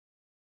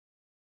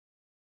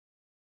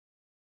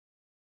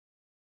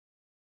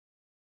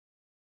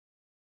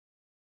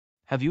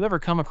Have you ever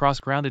come across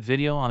grounded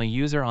video on a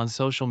user on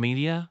social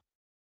media?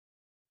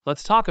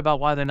 Let's talk about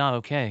why they're not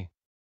okay.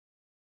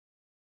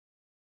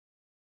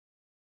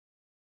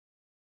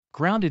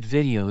 Grounded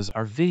videos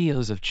are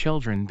videos of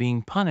children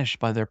being punished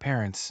by their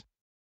parents.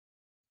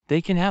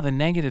 They can have a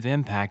negative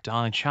impact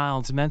on a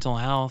child's mental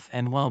health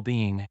and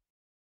well-being.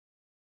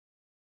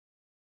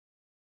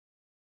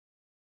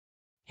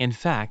 In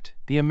fact,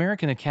 the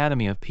American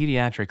Academy of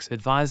Pediatrics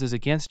advises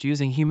against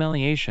using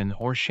humiliation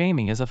or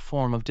shaming as a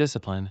form of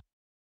discipline.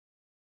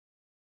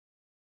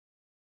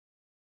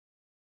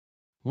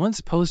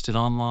 Once posted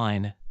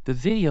online, the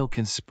video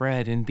can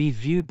spread and be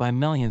viewed by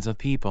millions of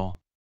people.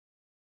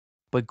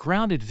 But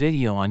grounded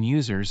video on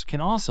users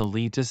can also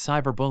lead to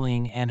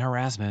cyberbullying and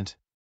harassment.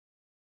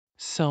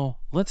 So,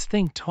 let's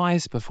think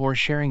twice before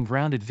sharing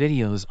grounded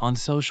videos on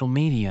social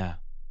media.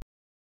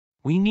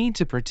 We need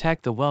to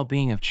protect the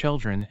well-being of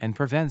children and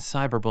prevent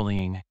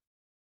cyberbullying.